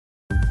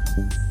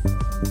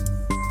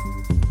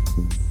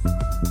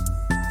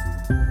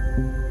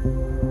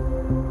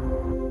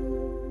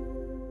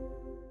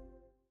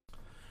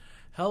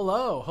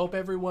Hello, hope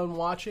everyone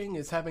watching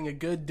is having a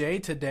good day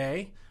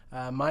today.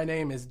 My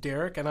name is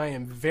Derek, and I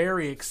am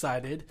very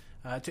excited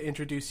to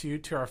introduce you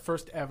to our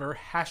first ever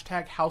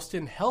hashtag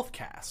Houston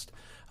Healthcast,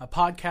 a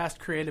podcast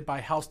created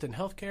by Houston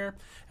Healthcare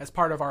as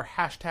part of our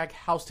hashtag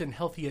Houston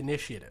Healthy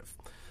initiative.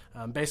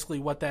 Basically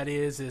what that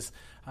is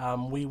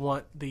we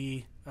want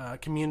the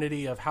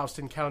community of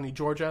Houston County,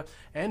 Georgia,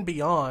 and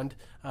beyond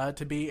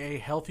to be a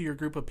healthier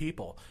group of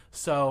people.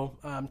 So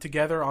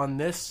together on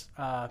this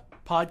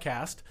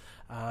podcast,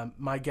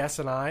 my guests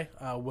and I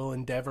will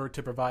endeavor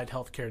to provide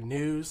healthcare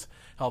news,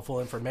 helpful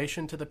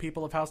information to the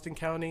people of Houston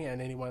County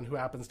and anyone who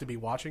happens to be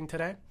watching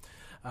today.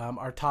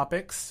 Our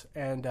topics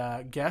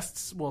and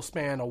guests will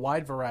span a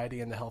wide variety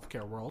in the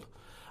healthcare world.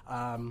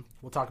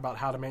 We'll talk about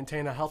how to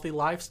maintain a healthy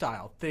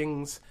lifestyle,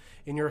 things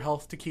in your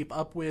health to keep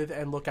up with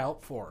and look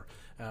out for,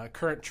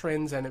 current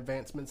trends and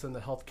advancements in the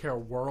healthcare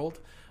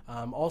world,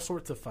 all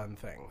sorts of fun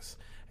things.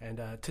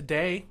 And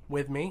today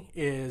with me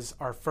is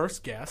our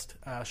first guest,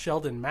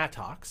 Sheldon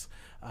Mattox,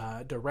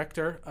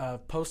 Director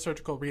of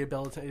Post-Surgical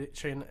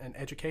Rehabilitation and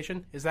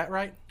Education. Is that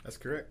right? That's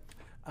correct.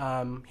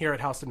 Here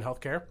at Houston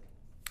Healthcare.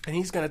 And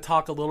he's going to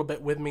talk a little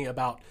bit with me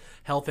about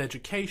health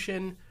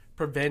education,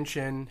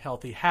 prevention,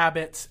 healthy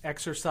habits,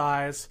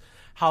 exercise,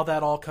 how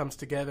that all comes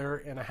together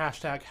in a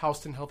hashtag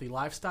Houston Healthy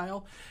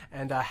Lifestyle,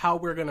 and how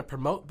we're going to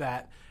promote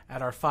that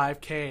at our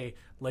 5K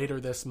later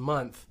this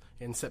month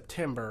in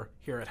September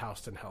here at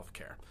Houston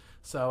Healthcare.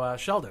 So,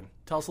 Sheldon,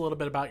 tell us a little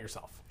bit about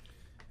yourself.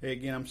 Hey,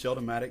 again, I'm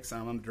Sheldon Mattox.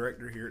 I'm the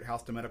director here at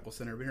Houston Medical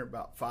Center. I've been here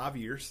about 5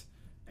 years,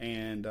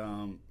 and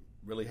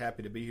really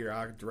happy to be here.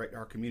 I direct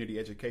our community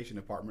education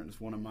department.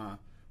 It's one of my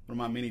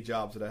many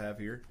jobs that I have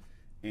here,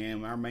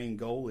 and our main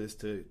goal is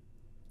to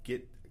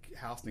get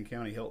Houston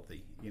County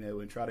healthy,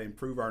 and try to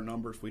improve our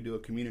numbers. We do a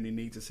community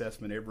needs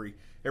assessment every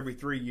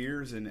 3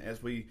 years, and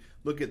as we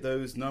look at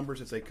those numbers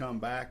as they come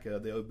back,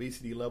 the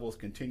obesity levels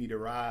continue to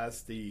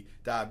rise, the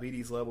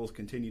diabetes levels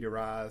continue to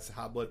rise,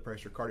 high blood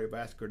pressure,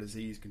 cardiovascular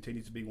disease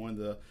continues to be one of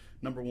the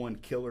number one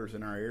killers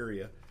in our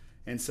area,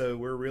 and so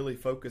we're really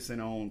focusing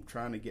on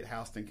trying to get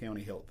Houston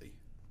County healthy.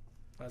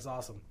 That's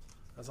awesome,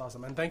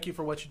 and thank you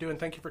for what you do, and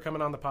thank you for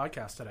coming on the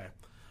podcast today.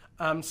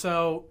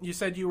 So you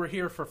said you were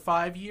here for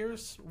 5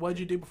 years. What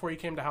did you do before you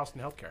came to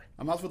Houston Healthcare?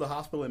 I was with a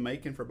hospital in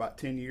Macon for about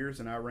 10 years,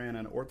 and I ran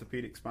an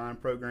orthopedic spine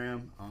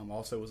program.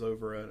 Also was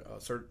over at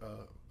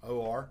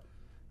OR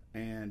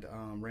and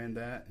ran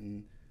that,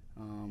 and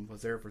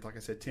was there for, like I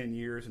said, 10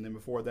 years. And then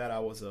before that, I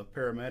was a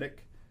paramedic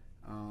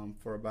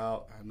for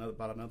about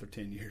another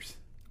 10 years.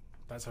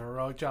 That's a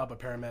heroic job, a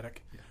paramedic.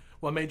 Yeah.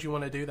 What made you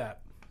want to do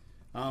that?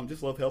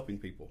 Just love helping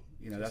people.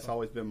 That's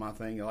always been my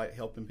thing. I like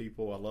helping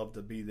people. I love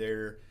to be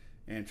there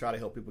and try to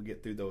help people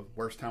get through the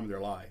worst time of their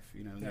life.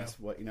 That's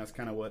what that's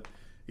kind of what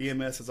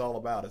EMS is all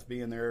about. Is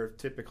being there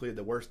typically at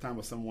the worst time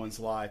of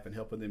someone's life and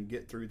helping them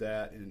get through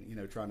that,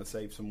 and trying to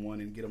save someone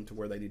and get them to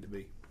where they need to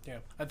be. Yeah,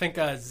 I think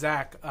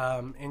Zach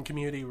in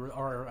community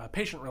or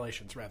patient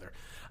relations rather,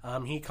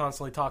 he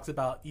constantly talks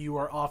about you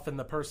are often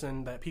the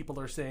person that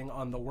people are seeing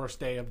on the worst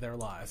day of their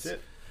lives.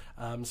 That's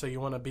it. So you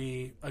want to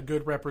be a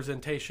good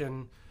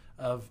representation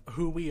of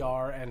who we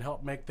are and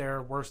help make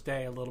their worst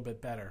day a little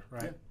bit better,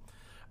 right?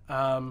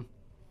 Yeah.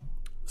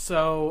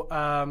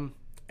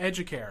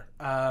 Educare,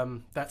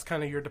 that's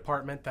kind of your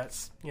department.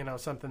 That's,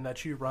 something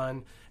that you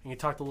run, and you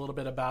talked a little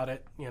bit about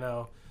it,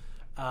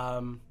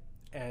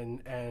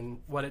 and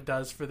what it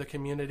does for the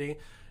community.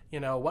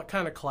 What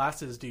kind of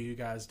classes do you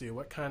guys do?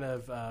 What kind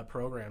of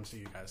programs do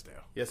you guys do?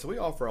 Yeah, so we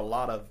offer a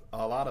lot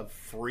of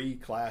free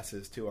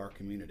classes to our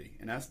community,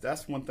 and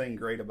that's one thing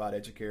great about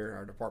Educare,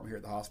 our department here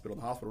at the hospital.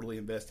 The hospital really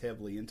invests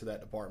heavily into that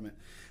department.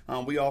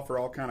 We offer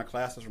all kind of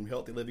classes from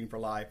Healthy Living for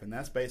Life, and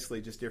that's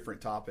basically just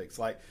different topics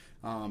like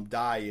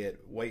diet,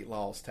 weight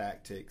loss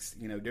tactics,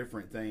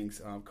 different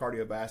things,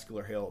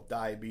 cardiovascular health,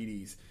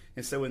 diabetes.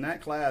 And so in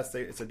that class,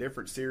 it's a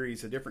different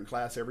series, a different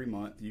class every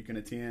month you can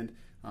attend.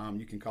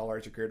 You can call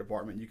our Educare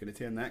department. You can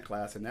attend that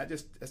class, and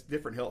that's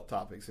different health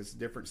topics. It's a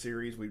different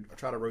series. We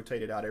try to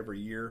rotate it out every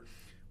year.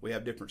 We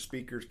have different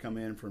speakers come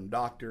in, from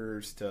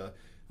doctors to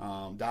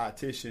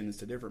dietitians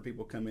to different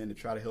people come in to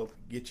try to help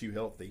get you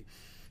healthy.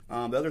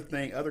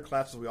 Other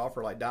classes we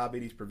offer, like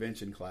diabetes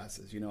prevention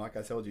classes. Like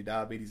I told you,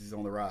 diabetes is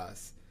on the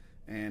rise,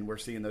 and we're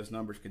seeing those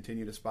numbers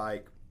continue to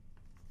spike.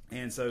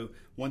 And so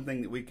one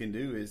thing that we can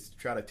do is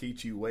try to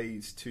teach you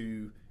ways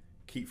to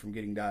keep from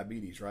getting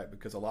diabetes, right?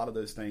 Because a lot of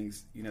those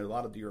things, a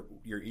lot of your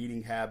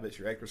eating habits,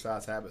 your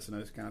exercise habits, and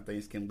those kind of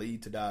things can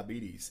lead to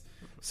diabetes.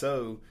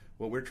 So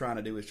what we're trying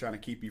to do is trying to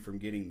keep you from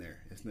getting there.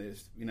 It's a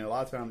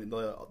lot of times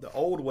the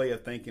old way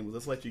of thinking was,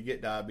 let's let you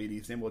get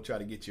diabetes, then we'll try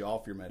to get you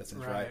off your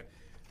medicines, right?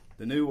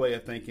 The new way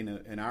of thinking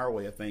and our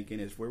way of thinking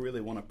is we really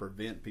want to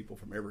prevent people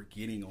from ever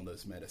getting on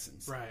those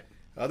medicines. Right.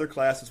 Other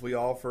classes we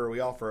offer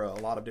a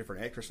lot of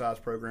different exercise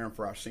programs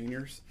for our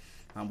seniors.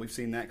 We've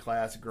seen that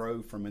class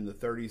grow from in the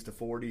 30s to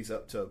 40s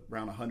up to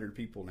around 100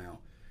 people now.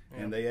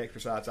 and they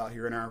exercise out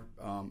here in our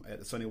at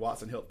the Sonny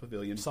Watson Health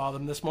Pavilion. Saw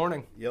them this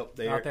morning. Yep,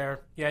 they out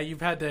there. Yeah,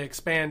 you've had to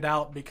expand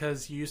out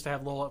because you used to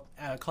have little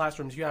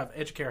classrooms. You have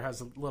EduCare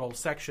has a little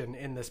section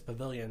in this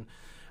pavilion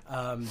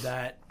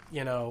that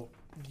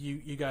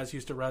you guys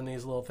used to run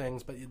these little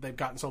things, but they've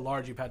gotten so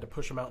large you've had to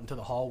push them out into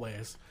the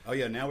hallways. Oh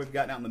yeah, now we've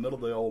gotten out in the middle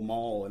of the old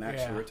mall, and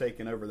actually we're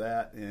taking over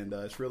that, and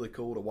it's really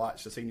cool to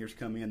watch the seniors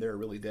come in. They're a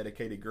really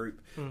dedicated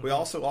group. Mm-hmm. We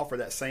also offer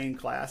that same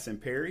class in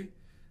Perry,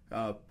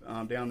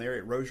 down there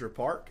at Rozier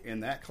Park,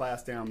 and that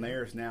class down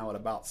there is now at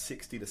about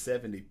 60 to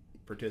 70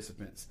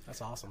 participants.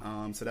 That's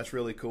awesome. So that's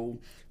really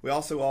cool. We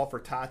also offer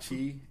Tai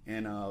Chi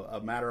and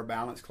a Matter of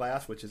Balance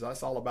class, which is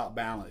us all about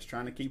balance,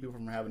 trying to keep people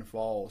from having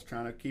falls,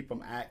 trying to keep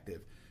them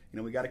active.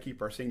 We got to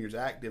keep our seniors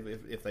active.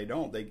 If they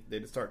don't, they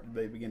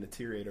begin to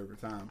deteriorate over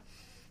time.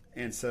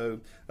 And so,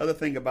 other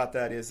thing about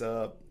that is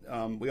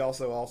we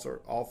also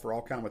offer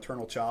all kind of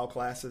maternal child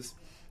classes,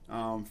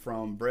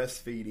 from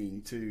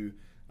breastfeeding to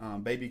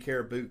baby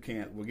care boot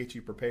camp. We'll get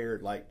you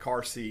prepared, like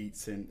car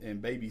seats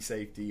and baby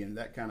safety and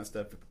that kind of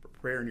stuff,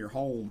 preparing your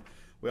home.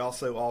 We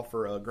also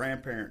offer a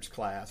grandparents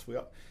class.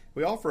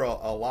 We offer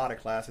a lot of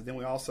classes. Then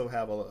we also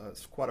have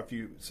quite a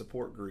few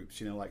support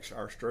groups, like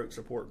our stroke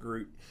support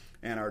group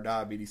and our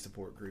diabetes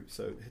support group.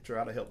 So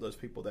try to help those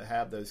people that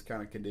have those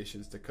kind of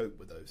conditions to cope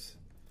with those.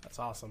 That's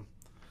awesome.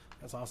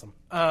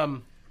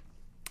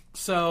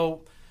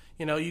 So,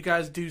 you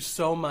guys do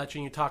so much,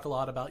 and you talk a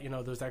lot about,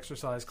 those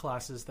exercise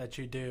classes that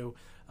you do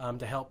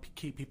to help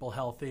keep people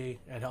healthy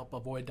and help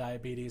avoid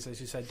diabetes.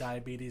 As you said,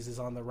 diabetes is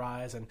on the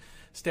rise, and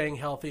staying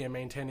healthy and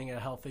maintaining a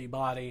healthy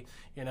body,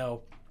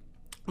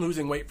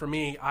 losing weight for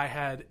me, I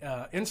had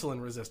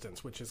insulin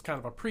resistance, which is kind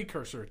of a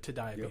precursor to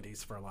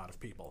diabetes for a lot of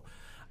people.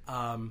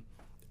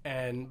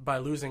 And by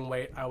losing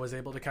weight, I was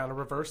able to kind of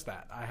reverse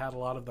that. I had a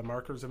lot of the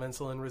markers of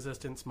insulin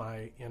resistance.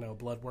 My,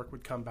 blood work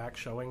would come back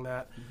showing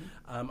that.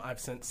 Mm-hmm. I've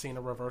since seen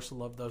a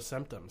reversal of those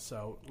symptoms.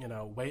 So,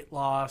 weight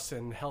loss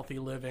and healthy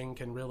living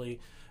can really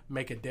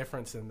make a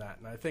difference in that.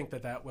 And I think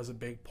that was a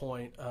big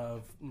point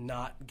of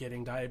not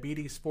getting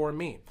diabetes for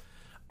me.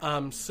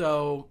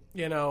 So,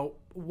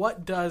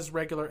 what does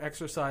regular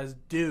exercise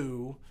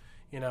do,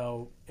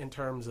 in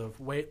terms of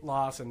weight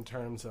loss, in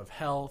terms of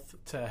health,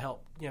 to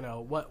help,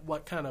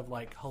 what kind of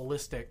like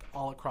holistic,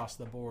 all across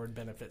the board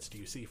benefits do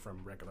you see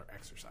from regular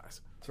exercise?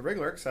 So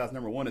regular exercise,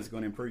 number one, is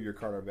going to improve your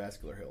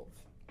cardiovascular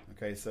health.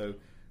 Okay, so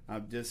I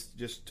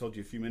just told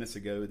you a few minutes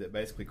ago that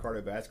basically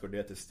cardiovascular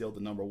death is still the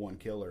number one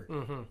killer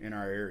in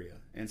our area.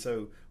 And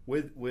so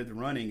with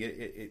running,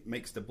 it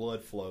makes the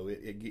blood flow.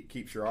 It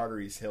keeps your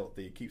arteries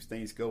healthy. It keeps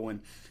things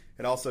going.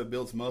 It also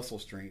builds muscle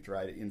strength,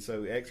 right? And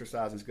so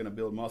exercise is going to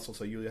build muscle,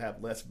 so you'll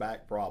have less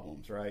back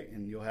problems, right?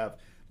 And you'll have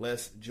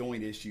less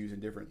joint issues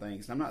and different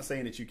things. And I'm not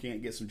saying that you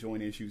can't get some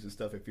joint issues and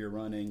stuff if you're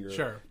running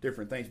or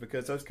different things,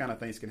 because those kind of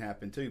things can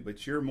happen too.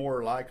 But you're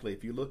more likely,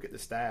 if you look at the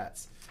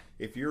stats,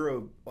 if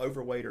you're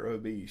overweight or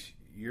obese,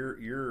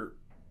 you're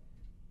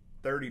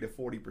 30 to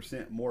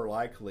 40% more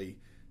likely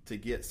to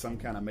get some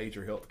kind of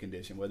major health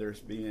condition, whether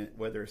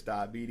it's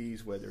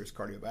diabetes, whether it's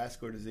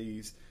cardiovascular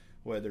disease,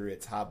 whether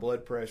it's high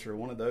blood pressure,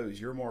 one of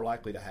those, you're more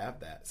likely to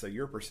have that. So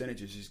your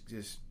percentage is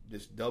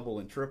just double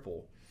and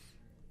triple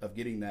of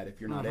getting that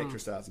if you're not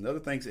exercising. Other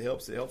things it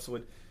helps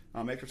with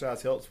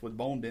exercise helps with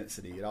bone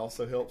density. It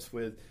also helps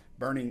with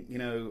burning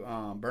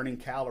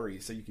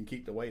calories so you can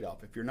keep the weight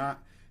off. If you're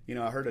not,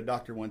 I heard a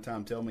doctor one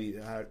time tell me,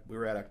 we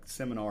were at a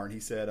seminar, and he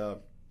said,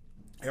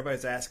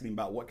 everybody's asking him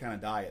about what kind of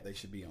diet they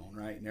should be on,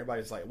 right? And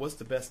everybody's like, what's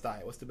the best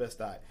diet? What's the best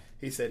diet?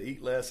 He said,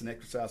 eat less and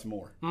exercise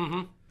more.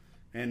 Mm-hmm.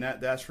 And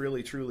that's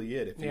really truly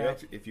it.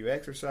 If you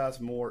exercise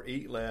more,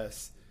 eat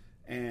less,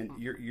 and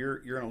you're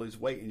going to lose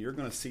weight, and you're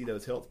going to see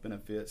those health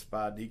benefits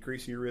by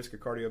decreasing your risk of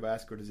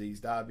cardiovascular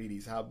disease,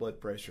 diabetes, high blood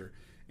pressure,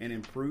 and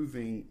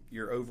improving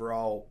your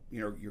overall,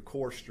 your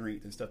core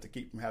strength and stuff to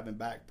keep from having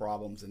back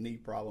problems and knee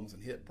problems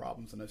and hip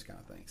problems and those kind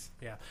of things.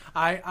 Yeah,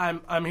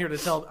 I'm here to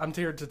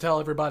tell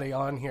everybody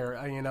on here,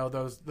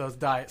 those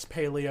diets,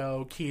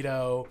 paleo,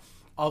 keto,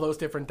 all those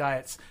different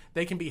diets,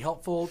 they can be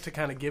helpful to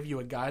kind of give you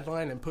a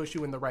guideline and push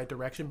you in the right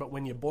direction. But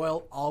when you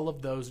boil all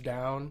of those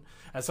down,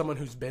 as someone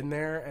who's been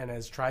there and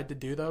has tried to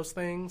do those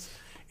things,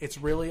 it's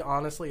really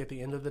honestly at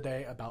the end of the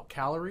day about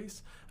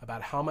calories,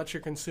 about how much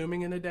you're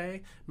consuming in a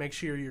day. Make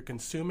sure you're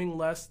consuming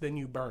less than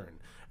you burn.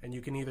 And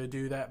you can either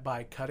do that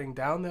by cutting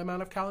down the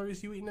amount of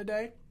calories you eat in a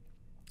day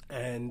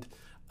and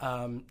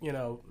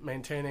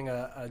maintaining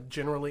a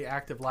generally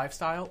active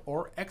lifestyle,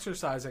 or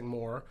exercising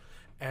more,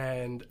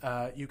 and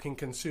you can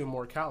consume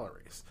more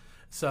calories.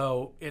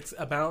 So it's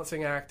a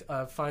balancing act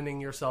of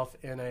finding yourself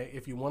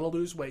if you want to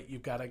lose weight,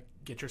 you've got to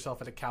get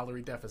yourself at a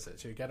calorie deficit.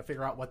 So you've got to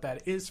figure out what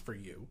that is for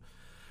you.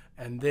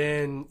 And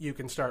then you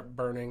can start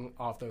burning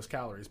off those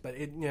calories. But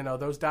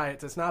those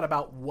diets, it's not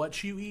about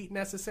what you eat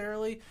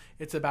necessarily.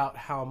 It's about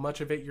how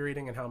much of it you're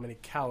eating and how many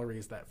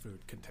calories that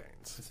food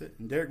contains. That's it.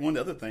 And Derek, one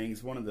of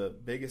the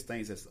biggest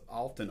things that's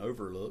often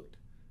overlooked,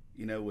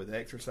 with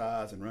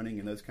exercise and running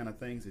and those kind of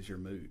things, is your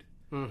mood.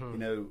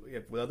 Mm-hmm.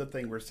 If the other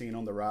thing we're seeing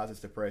on the rise is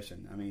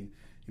depression. I mean,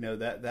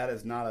 that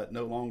is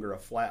no longer a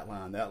flat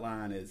line. That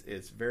line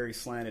is very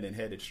slanted and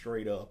headed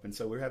straight up. And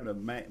so we're having a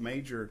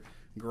major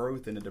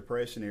growth in the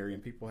depression area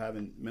and people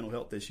having mental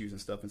health issues and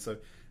stuff. And so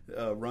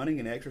running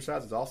and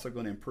exercise is also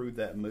going to improve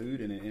that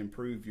mood and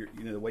improve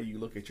the way you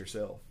look at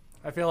yourself.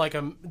 I feel like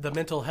the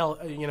mental health,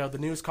 the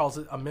news calls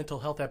it a mental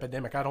health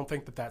epidemic. I don't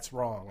think that that's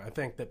wrong. I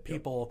think that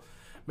people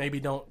maybe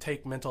don't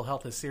take mental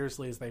health as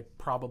seriously as they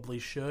probably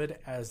should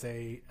as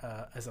a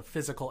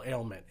physical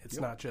ailment. It's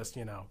not just,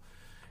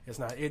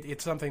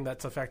 it's something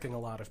that's affecting a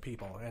lot of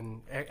people,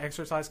 and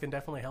exercise can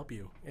definitely help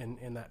you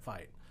in that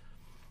fight.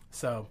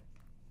 So,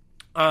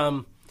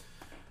 you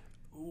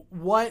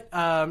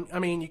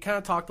kind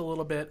of talked a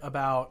little bit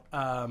about,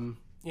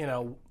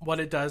 what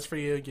it does for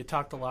you. You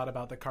talked a lot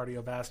about the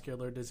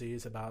cardiovascular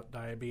disease, about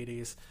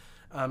diabetes.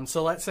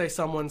 So let's say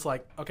someone's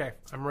like, okay,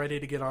 I'm ready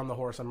to get on the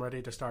horse. I'm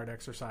ready to start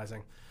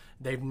exercising.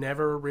 They've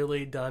never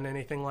really done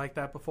anything like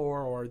that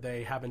before, or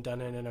they haven't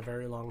done it in a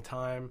very long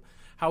time.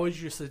 How would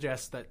you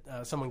suggest that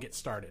someone get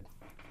started?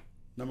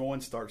 Number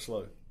one, start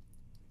slow.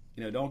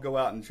 Don't go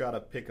out and try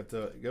to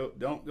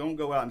don't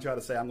go out and try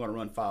to say I'm going to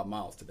run 5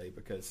 miles today,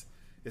 because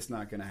it's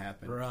not going to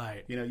happen.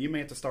 Right. You may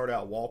have to start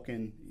out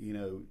walking,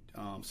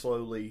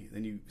 slowly,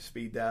 then you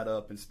speed that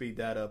up, and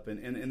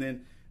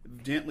then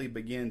gently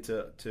begin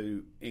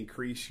to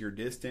increase your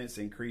distance,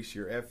 increase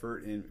your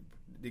effort, and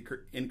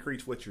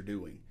increase what you're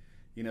doing.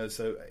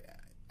 So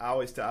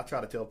I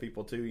try to tell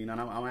people too, and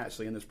I'm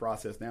actually in this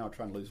process now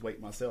trying to lose weight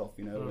myself,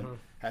 and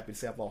happy to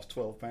say I've lost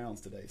 12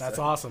 pounds today. That's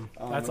awesome.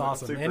 That's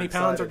awesome. Any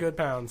pounds are good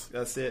pounds.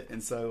 That's it.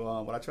 And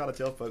so what I try to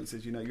tell folks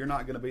is, you're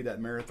not going to be that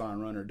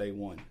marathon runner day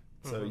one.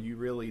 So you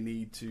really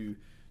need to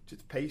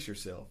just pace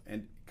yourself.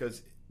 And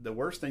because the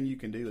worst thing you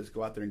can do is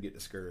go out there and get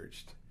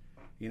discouraged.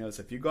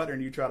 So if you go out there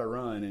and you try to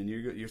run and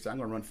you're saying, I'm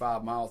going to run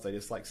 5 miles today,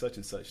 just like such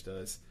and such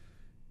does,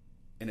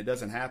 and it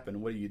doesn't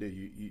happen, what do?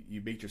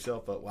 You beat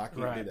yourself up. Well, I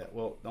can't do that.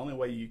 Well, the only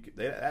way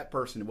that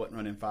person wasn't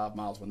running 5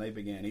 miles when they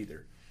began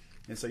either.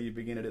 And so you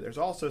begin to do. There's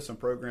also some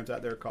programs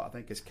out there called, I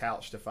think it's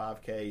Couch to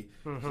 5K.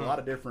 There's a lot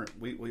of different.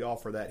 We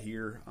offer that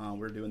here.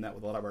 We're doing that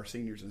with a lot of our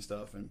seniors and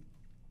stuff, and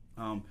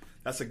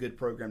that's a good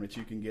program that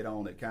you can get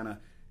on. That kind of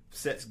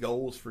sets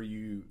goals for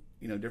you.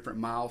 Different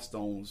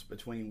milestones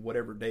between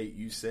whatever date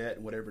you set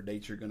and whatever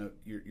date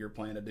you're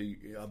planning to do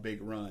a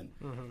big run.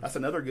 That's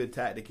another good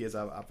tactic. Is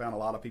I found a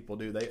lot of people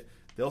do.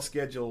 They'll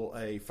schedule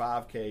a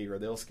 5K or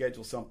they'll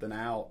schedule something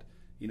out,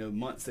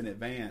 months in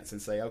advance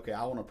and say, okay,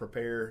 I want to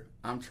prepare.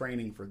 I'm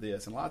training for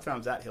this. And a lot of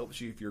times that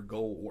helps you if you're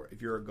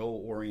a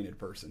goal oriented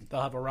person.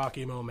 They'll have a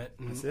rocky moment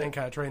and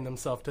kind of train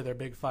themselves to their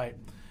big fight.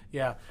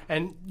 Yeah.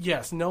 And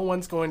yes, no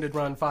one's going to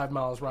run 5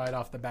 miles right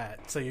off the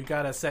bat. So you've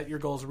got to set your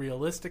goals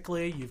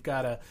realistically. You've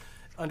got to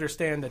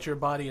understand that your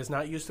body is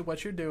not used to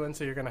what you're doing,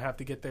 so you're going to have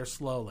to get there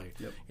slowly.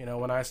 Yep.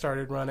 When I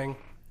started running,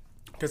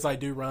 because I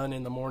do run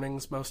in the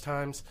mornings most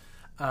times,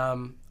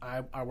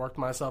 I worked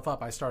myself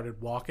up. I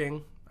started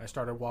walking. I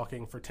started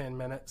walking for 10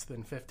 minutes,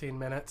 then 15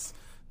 minutes,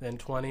 then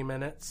 20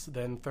 minutes,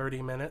 then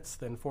 30 minutes,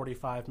 then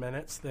 45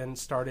 minutes, then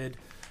started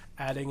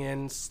adding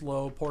in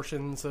slow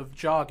portions of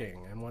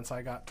jogging. And once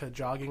I got to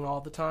jogging all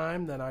the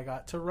time, then I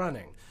got to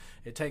running.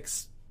 It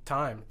takes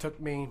time. It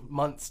took me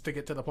months to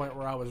get to the point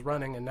where I was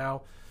running, and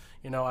now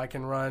I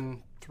can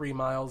run 3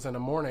 miles in a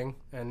morning,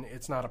 and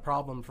it's not a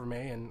problem for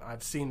me, and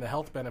I've seen the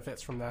health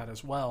benefits from that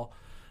as well.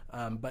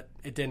 But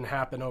it didn't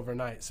happen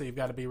overnight, so you've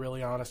got to be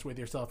really honest with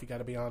yourself. You've got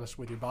to be honest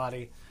with your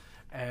body,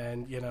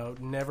 and,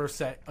 never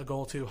set a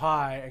goal too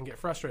high and get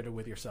frustrated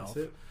with yourself.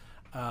 That's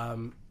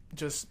it.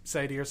 Just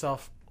say to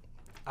yourself,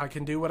 I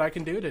can do what I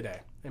can do today,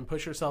 and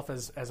push yourself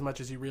as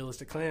much as you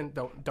realistically can.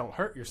 Don't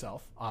hurt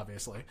yourself,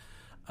 obviously.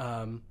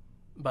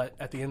 But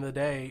at the end of the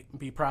day,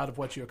 be proud of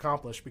what you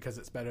accomplished, because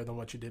it's better than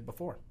what you did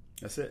before.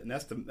 That's it, and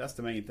that's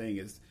the main thing,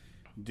 is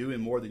doing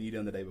more than you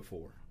done the day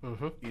before.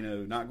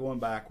 Not going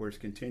backwards,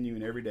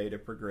 continuing every day to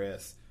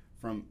progress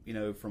from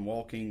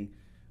walking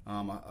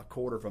a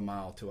quarter of a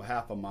mile to a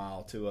half a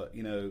mile to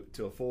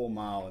a full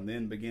mile, and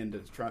then begin to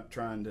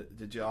trying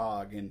to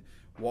jog and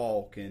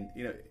walk, and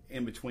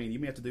in between you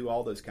may have to do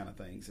all those kind of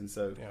things, and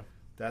so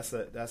that's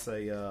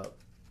a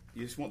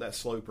you just want that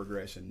slow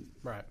progression.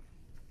 Right.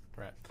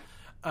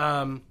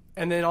 And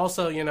then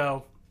also,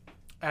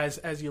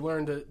 as you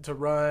learn to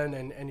run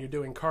and you're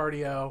doing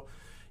cardio,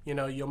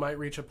 you might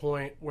reach a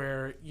point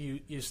where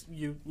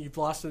you've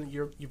lost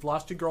your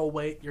goal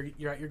weight.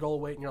 You're at your goal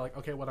weight, and you're like,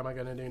 okay, what am I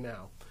going to do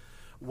now?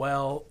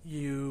 Well,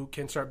 you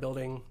can start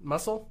building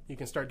muscle. You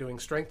can start doing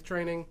strength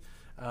training.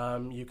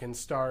 You can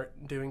start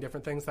doing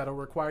different things that'll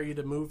require you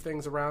to move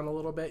things around a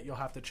little bit. You'll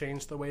have to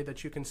change the way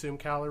that you consume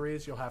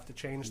calories. You'll have to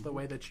change the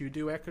way that you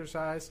do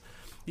exercise.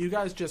 You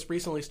guys just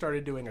recently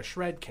started doing a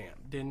shred camp,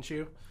 didn't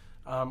you?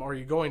 Or are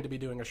you going to be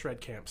doing a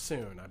shred camp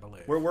soon, I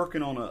believe? We're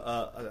working on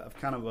a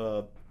kind of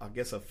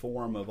a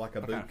form of like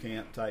a boot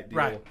camp type deal.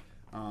 Right.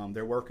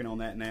 They're working on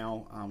that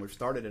now. We've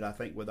started it, I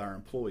think, with our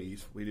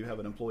employees. We do have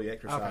an employee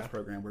exercise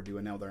program we're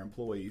doing now with our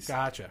employees.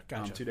 Gotcha.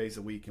 2 days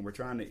a week, and we're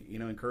trying to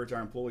encourage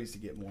our employees to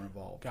get more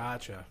involved.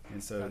 Gotcha.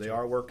 And so they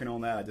are working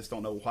on that. I just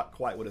don't know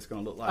quite what it's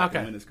going to look like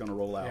and when it's going to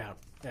roll out.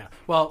 Yeah.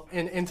 Well,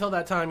 until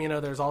that time,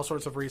 there's all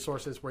sorts of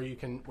resources where you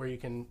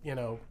can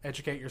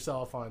educate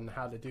yourself on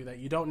how to do that.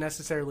 You don't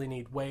necessarily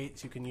need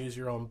weights. You can use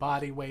your own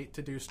body weight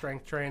to do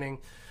strength training.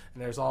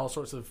 And there's all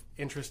sorts of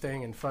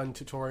interesting and fun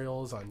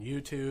tutorials on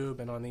YouTube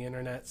and on the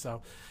internet.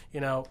 So,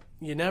 your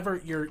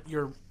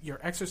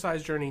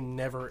exercise journey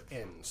never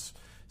ends.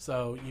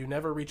 So you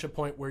never reach a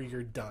point where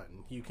you're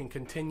done. You can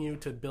continue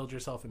to build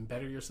yourself and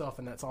better yourself,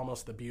 and that's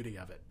almost the beauty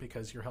of it,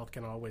 because your health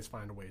can always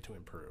find a way to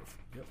improve.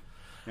 Yep.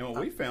 And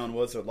what we found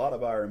was a lot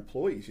of our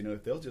employees,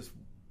 if they'll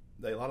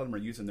a lot of them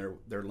are using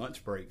their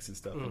lunch breaks and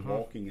stuff, and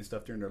walking and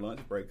stuff during their lunch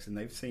breaks, and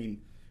they've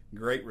seen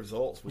great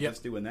results with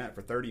just doing that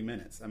for 30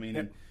 minutes. I mean,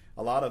 and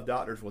a lot of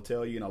doctors will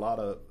tell you, and a lot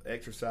of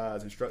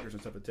exercise instructors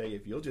and stuff will tell you,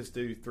 if you'll just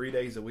do 3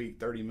 days a week,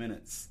 30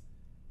 minutes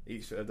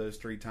each of those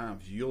 3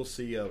 times, you'll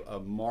see a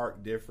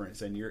marked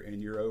difference in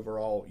your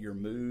overall, your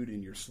mood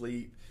and your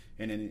sleep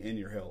and in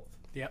your health.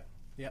 Yep.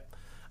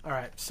 All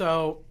right.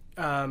 So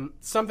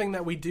something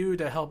that we do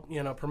to help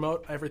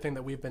promote everything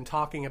that we've been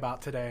talking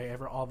about today,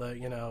 all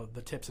the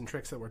the tips and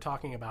tricks that we're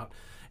talking about,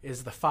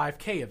 is the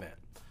 5K event,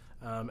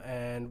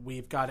 and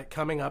we've got it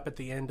coming up at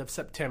the end of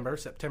September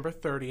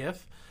 30th.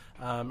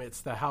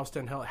 It's the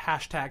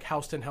hashtag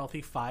Houston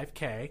Healthy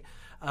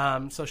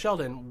 5K. So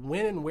Sheldon,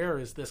 when and where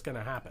is this going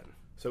to happen?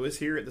 So it's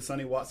here at the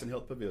Sonny Watson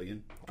Health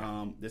Pavilion.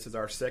 This is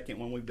our second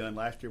one we've done.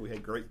 Last year we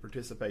had great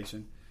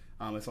participation.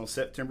 It's on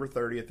September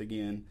 30th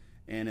again,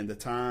 and then the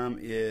time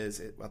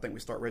is, I think we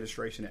start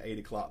registration at 8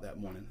 o'clock that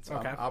morning. So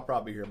I'll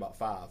probably be here about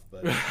 5,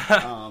 but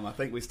I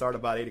think we start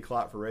about 8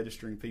 o'clock for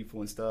registering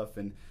people and stuff,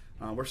 and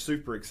we're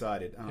super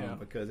excited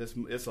because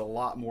it's a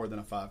lot more than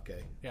a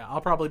 5K. Yeah, I'll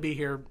probably be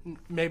here,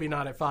 maybe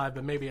not at 5,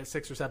 but maybe at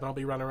 6 or 7. I'll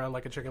be running around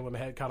like a chicken with my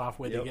head cut off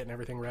with you, getting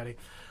everything ready.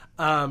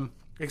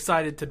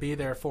 Excited to be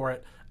there for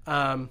it.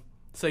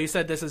 So you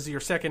said this is your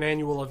second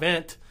annual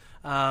event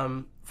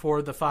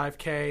for the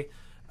 5K.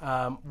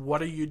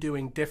 What are you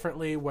doing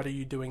differently? What are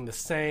you doing the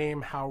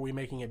same? How are we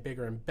making it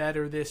bigger and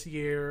better this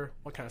year?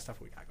 What kind of stuff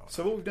we got going on?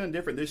 So what we've done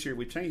different this year,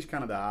 we've changed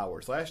kind of the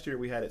hours. Last year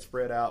we had it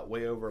spread out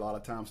way over a lot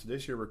of times. So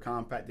this year we're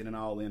compacting it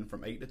all in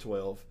from 8 to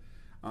 12.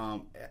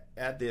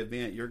 At the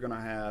event, you're going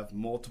to have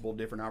multiple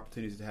different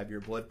opportunities to have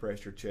your blood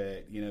pressure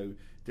checked,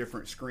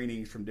 different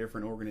screenings from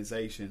different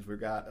organizations. We've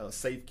got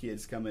Safe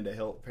Kids coming to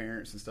help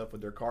parents and stuff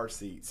with their car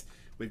seats.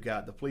 We've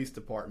got the police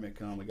department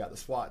coming. We've got the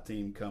SWAT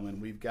team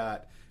coming. We've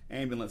got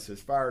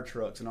ambulances, fire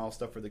trucks, and all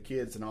stuff for the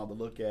kids and all to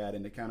look at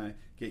and to kind of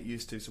get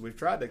used to. So we've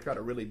tried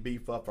to really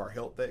beef up our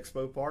health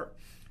expo part.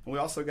 And we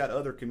also got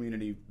other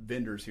community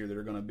vendors here that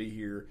are going to be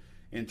here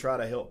and try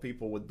to help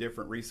people with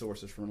different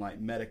resources from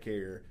like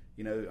Medicare.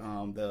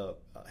 The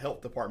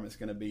health department's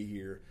going to be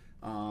here.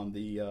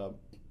 The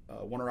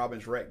Warner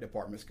Robins Rec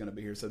department's going to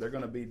be here. So they're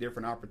going to be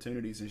different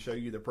opportunities and show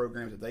you the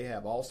programs that they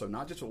have also,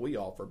 not just what we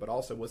offer, but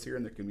also what's here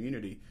in the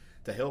community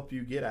to help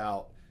you get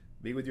out,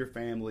 be with your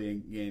family,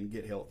 and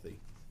get healthy.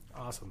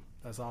 Awesome.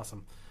 That's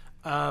awesome.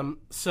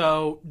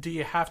 So do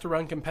you have to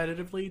run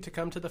competitively to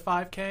come to the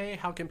 5K?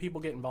 How can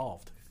people get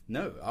involved?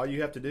 No. All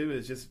you have to do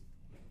is just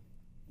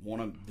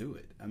want to do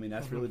it. I mean,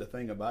 that's really the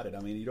thing about it. I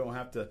mean, you don't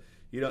have to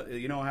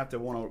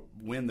want to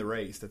win the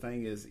race. The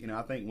thing is,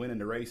 I think winning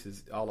the race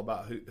is all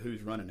about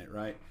who's running it,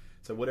 right?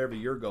 So whatever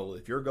your goal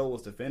is, if your goal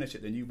is to finish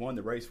it, then you've won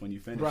the race when you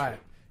finish it.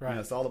 Right.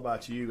 It's all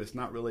about you. It's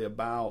not really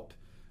about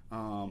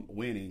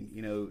winning.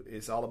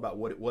 It's all about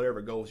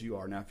whatever goals you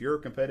are. Now, if you're a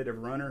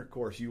competitive runner, of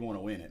course, you want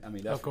to win it. I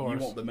mean, you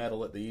want the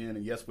medal at the end.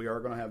 And yes, we are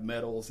going to have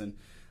medals, and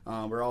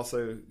we're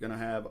also going to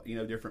have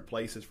different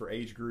places for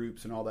age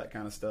groups and all that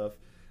kind of stuff.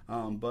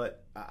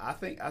 But I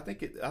think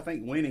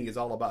winning is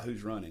all about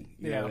who's running.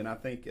 You know, and I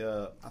think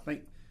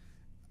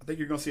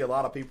you're going to see a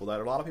lot of people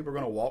are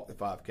going to walk the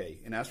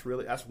 5K, and that's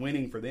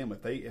winning for them.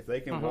 If they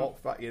can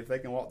walk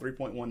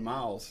 3.1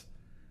 miles,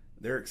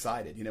 they're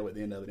excited. At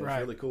the end of it, it's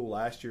really cool.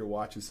 Last year,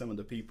 watching some of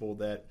the people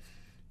that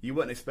you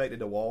wasn't expected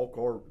to walk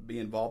or be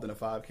involved in a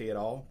 5K at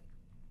all,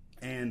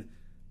 and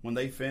when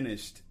they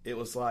finished, it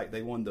was like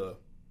they won the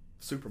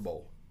Super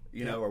Bowl,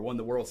 or won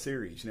the World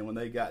Series. When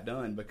they got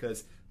done,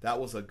 because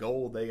that was a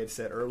goal they had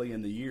set early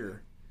in the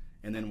year.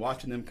 And then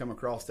watching them come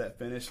across that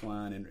finish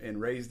line and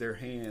raise their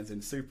hands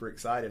and super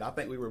excited. I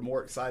think we were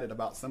more excited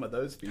about some of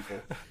those people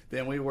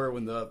than we were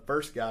when the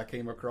first guy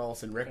came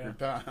across in record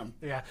time.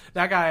 Yeah,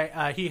 that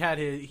guy, he had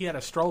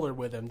a stroller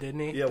with him, didn't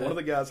he? Yeah, one of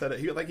the guys had I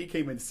think he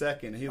came in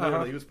second. He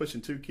literally was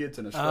pushing 2 kids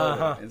in a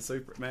stroller.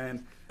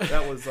 And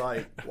that was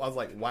like, I was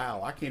like,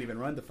 wow, I can't even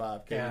run the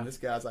 5K. And this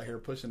guy's out here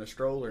pushing a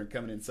stroller and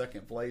coming in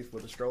second place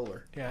with a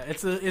stroller. Yeah,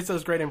 it's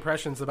those great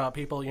impressions about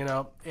people.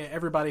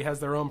 Everybody has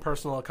their own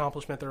personal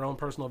accomplishment, their own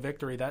personal victory.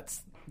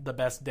 That's the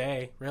best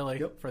day,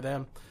 really, for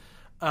them.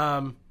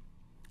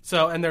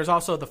 So, and there's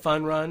also the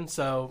fun run.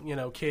 So,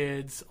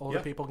 kids, older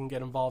Yeah. people can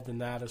get involved in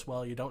that as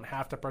well. You don't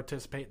have to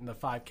participate in the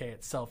 5K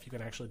itself. You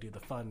can actually do the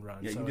fun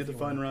run. Yeah, so you can do the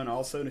fun run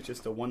also, and it's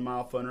just a 1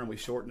 mile fun run. We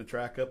shorten the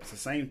track up. It's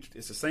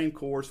the same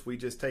course. We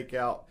just take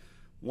out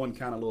one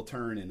kind of little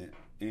turn in it,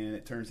 and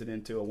it turns it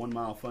into a 1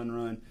 mile fun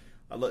run.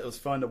 It was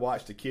fun to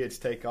watch the kids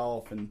take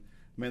off, and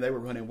man, they were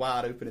running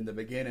wide open in the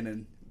beginning,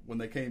 and when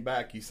they came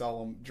back, you saw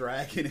them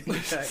dragging in the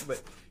track.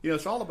 But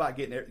it's all about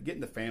getting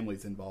the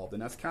families involved,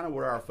 and that's kind of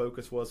where our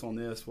focus was on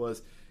this.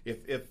 Was if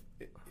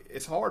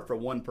it's hard for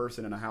one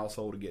person in a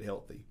household to get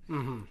healthy,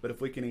 but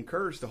if we can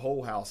encourage the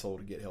whole household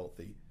to get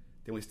healthy,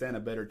 then we stand a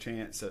better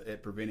chance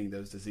at preventing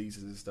those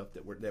diseases and stuff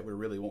that we're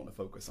really wanting to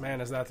focus on.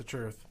 Man, is that the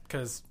truth?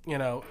 Because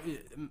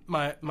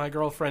my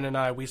girlfriend and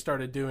I, we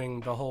started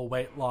doing the whole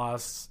weight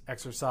loss,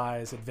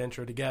 exercise,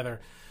 adventure together.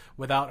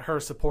 Without her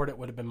support, it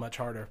would have been much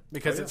harder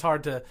because it's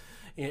hard to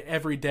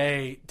every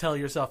day tell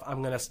yourself,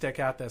 I'm going to stick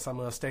at this. I'm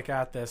going to stick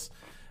at this.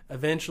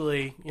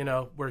 Eventually,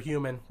 we're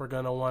human. We're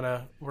going to want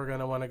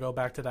to go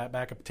back to that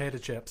bag of potato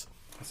chips.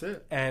 That's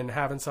it. And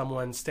having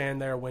someone stand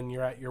there when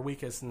you're at your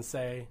weakest and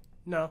say,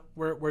 no,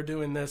 we're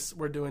doing this.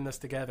 We're doing this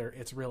together.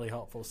 It's really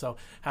helpful. So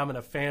having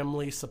a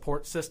family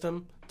support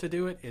system to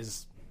do it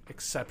is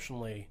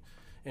exceptionally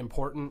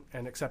important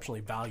and exceptionally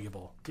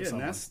valuable to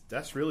someone. And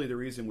that's really the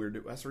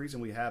reason that's the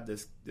reason we have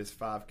this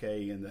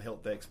 5K and the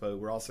Health Expo.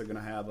 We're also going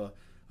to have a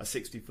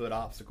 60-foot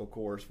obstacle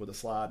course with a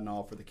slide and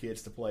all for the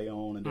kids to play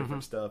on and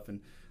different stuff.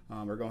 And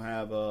we're going to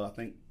have I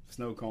think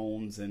snow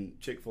cones and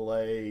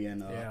Chick-fil-A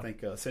and I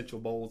think Essential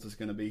Bowls is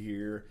going to be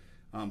here.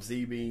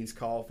 Z-Beans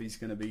Coffee is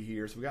going to be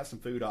here. So we got some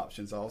food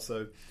options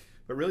also.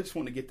 But really just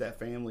wanting to get that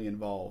family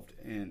involved,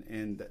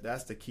 and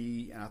that's the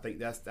key. And I think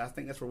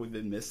that's where we've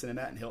been missing in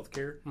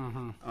healthcare.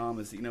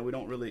 Is we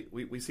don't really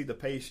we see the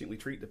patient, we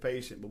treat the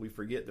patient, but we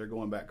forget they're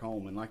going back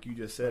home. And like you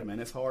just said,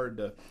 man, it's hard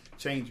to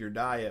change your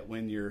diet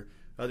when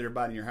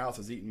everybody in your house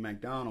is eating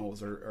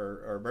McDonald's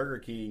or Burger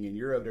King, and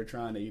you're over there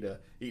trying to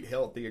eat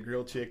healthy, a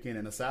grilled chicken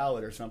and a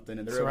salad or something,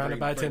 and they're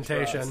surrounded by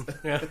temptation.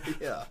 Yeah.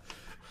 Yeah.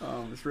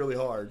 It's really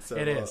hard. So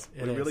it is.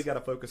 We really got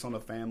to focus on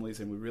the families,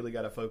 and we really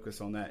got to focus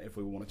on that if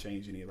we want to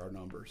change any of our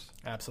numbers.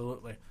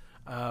 Absolutely.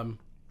 So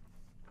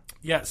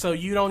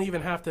you don't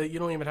even have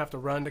to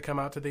run to come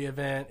out to the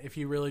event. If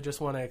you really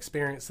just want to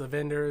experience the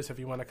vendors, if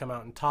you want to come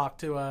out and talk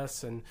to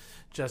us and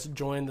just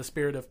join the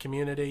spirit of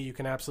community, you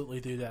can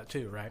absolutely do that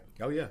too, right?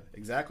 Oh yeah,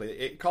 exactly.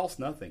 It costs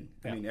nothing.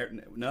 Yeah. I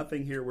mean,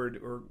 nothing here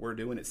we're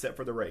doing except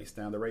for the race.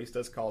 Now the race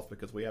does cost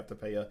because we have to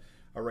pay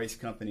a race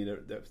company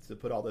to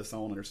put all this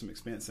on, and there's some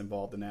expense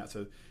involved in that.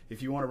 So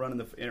if you want to run in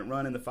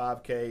the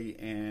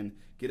 5K and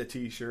get a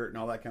T-shirt and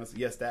all that kind of stuff,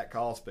 yes, that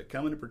costs. But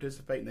coming to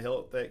participate in the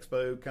Health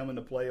Expo, coming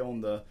to play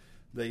on the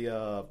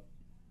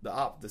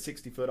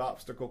 60-foot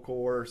obstacle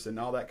course and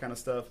all that kind of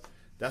stuff,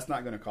 that's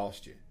not going to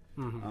cost you.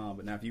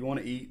 But now if you want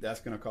to eat,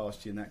 that's going to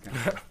cost you and that kind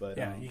of stuff. But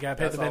you got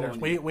to pay the vendors.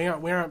 We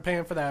aren't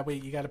paying for that.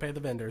 You got to pay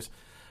the vendors.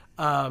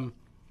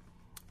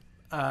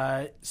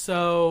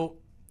 So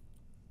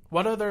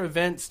what other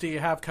events do you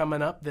have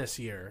coming up this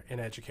year in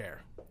Educare?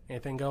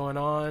 Anything going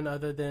on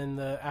other than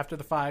after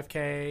the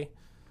 5K?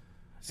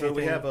 So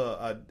we have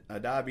a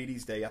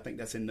Diabetes Day. I think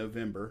that's in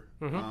November.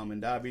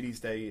 And Diabetes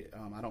Day,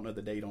 I don't know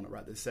the date on it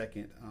right this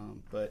second,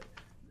 but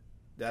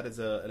that is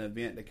an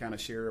event to kind of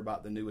share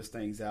about the newest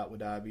things out with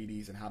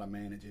diabetes and how to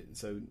manage it. And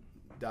so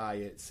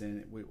diets,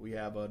 and we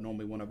have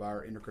normally one of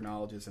our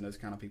endocrinologists and those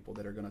kind of people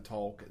that are going to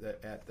talk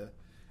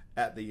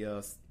at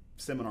the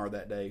seminar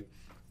that day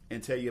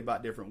and tell you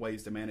about different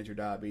ways to manage your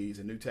diabetes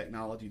and new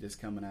technology that's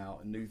coming out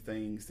and new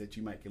things that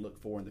you might look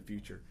for in the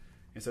future.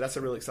 And so that's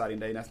a really exciting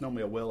day, and that's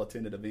normally a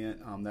well-attended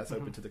event that's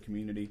open to the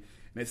community,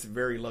 and it's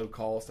very low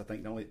cost. I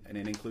think and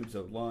it includes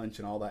a lunch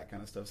and all that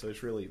kind of stuff. So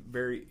it's really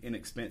very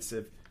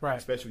inexpensive, right?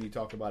 Especially when you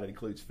talk about it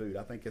includes food.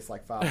 I think it's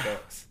like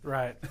 $5.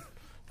 Right,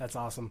 that's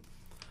awesome.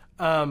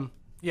 And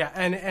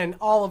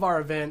all of our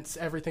events,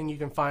 everything you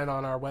can find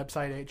on our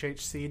website,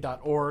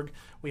 hhc.org.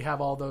 We have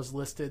all those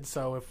listed,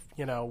 so if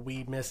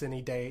we miss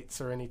any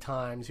dates or any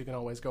times, you can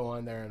always go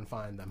on there and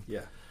find them.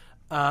 Yeah.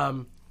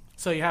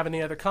 So you have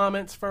any other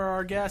comments for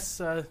our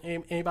guests?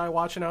 Anybody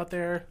watching out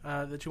there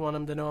that you want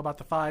them to know about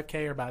the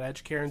 5K or about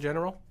Educare in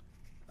general?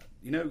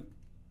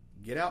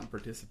 Get out and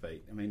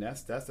participate. I mean,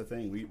 that's the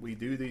thing. We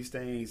do these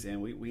things,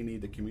 and we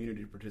need the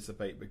community to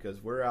participate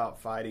because we're out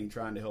fighting,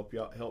 trying to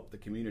help the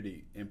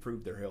community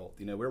improve their health.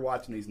 We're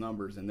watching these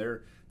numbers, and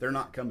they're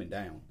not coming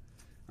down.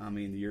 I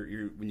mean,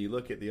 when you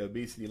look at the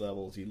obesity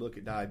levels, you look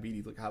at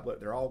diabetes, look how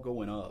they're all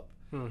going up.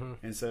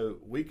 And so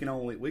we can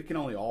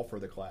only offer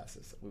the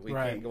classes. We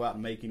can't go out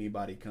and make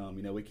anybody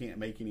come. We can't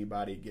make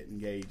anybody get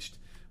engaged.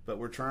 But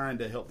we're trying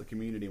to help the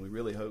community, and we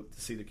really hope to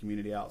see the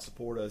community out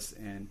support us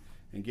and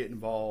get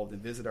involved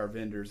and visit our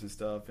vendors and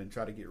stuff and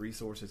try to get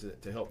resources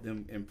to help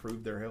them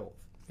improve their health.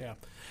 Yeah,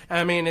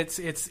 I mean it's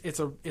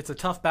a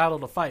tough battle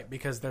to fight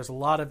because there's a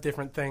lot of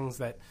different things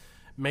that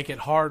make it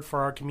hard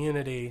for our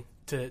community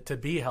to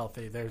be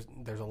healthy.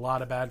 There's a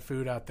lot of bad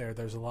food out there.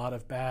 There's a lot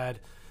of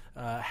bad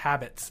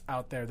habits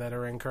out there that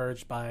are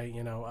encouraged by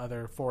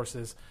other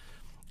forces.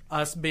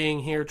 us being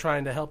here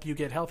trying to help you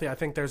get healthy. I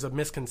think there's a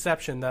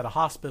misconception that a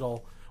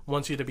hospital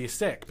wants you to be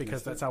sick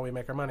because that's how we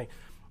make our money.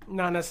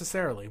 Not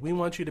necessarily. We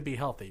want you to be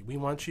healthy. We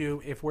want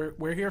you, if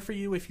we're here for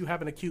you if you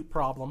have an acute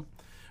problem.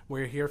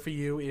 We're here for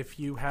you if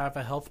you have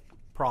a health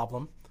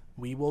problem.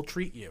 We will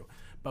treat you.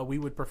 But we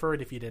would prefer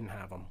it if you didn't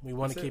have them. We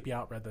want to keep you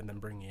out rather than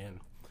bring you in.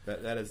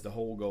 That is the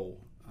whole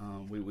goal.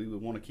 We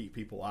would want to keep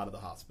people out of the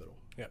hospital.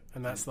 Yeah,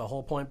 and that's the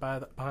whole point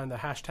behind the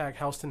hashtag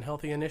Houston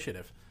Healthy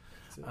Initiative.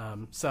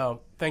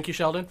 So thank you,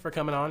 Sheldon, for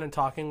coming on and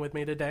talking with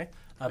me today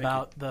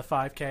about the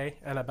 5K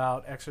and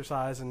about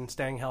exercise and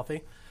staying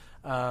healthy.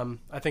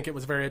 I think it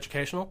was very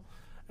educational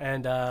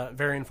and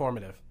very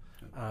informative.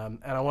 And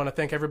I want to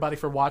thank everybody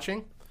for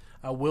watching.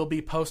 We'll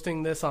be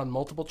posting this on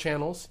multiple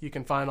channels. You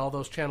can find all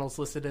those channels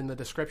listed in the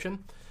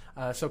description.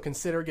 So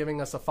consider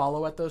giving us a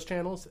follow at those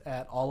channels,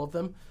 at all of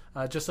them,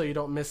 just so you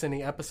don't miss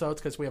any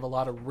episodes, because we have a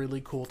lot of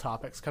really cool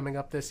topics coming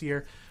up this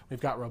year. We've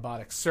got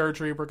robotic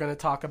surgery we're going to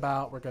talk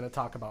about. We're going to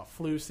talk about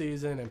flu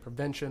season and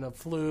prevention of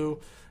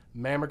flu,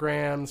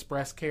 mammograms,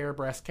 breast care,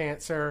 breast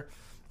cancer,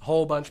 a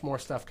whole bunch more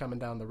stuff coming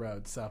down the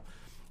road. So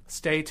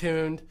stay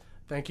tuned.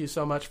 Thank you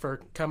so much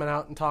for coming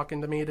out and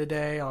talking to me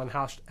today on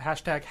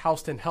hashtag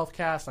Houston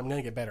Healthcast. I'm going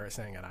to get better at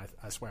saying it.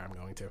 I swear I'm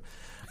going to.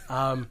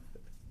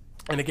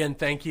 And again,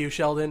 thank you,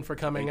 Sheldon, for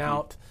coming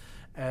out.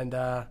 And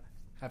have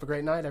a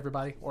great night,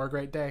 everybody, or a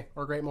great day,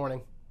 or a great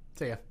morning.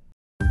 See ya.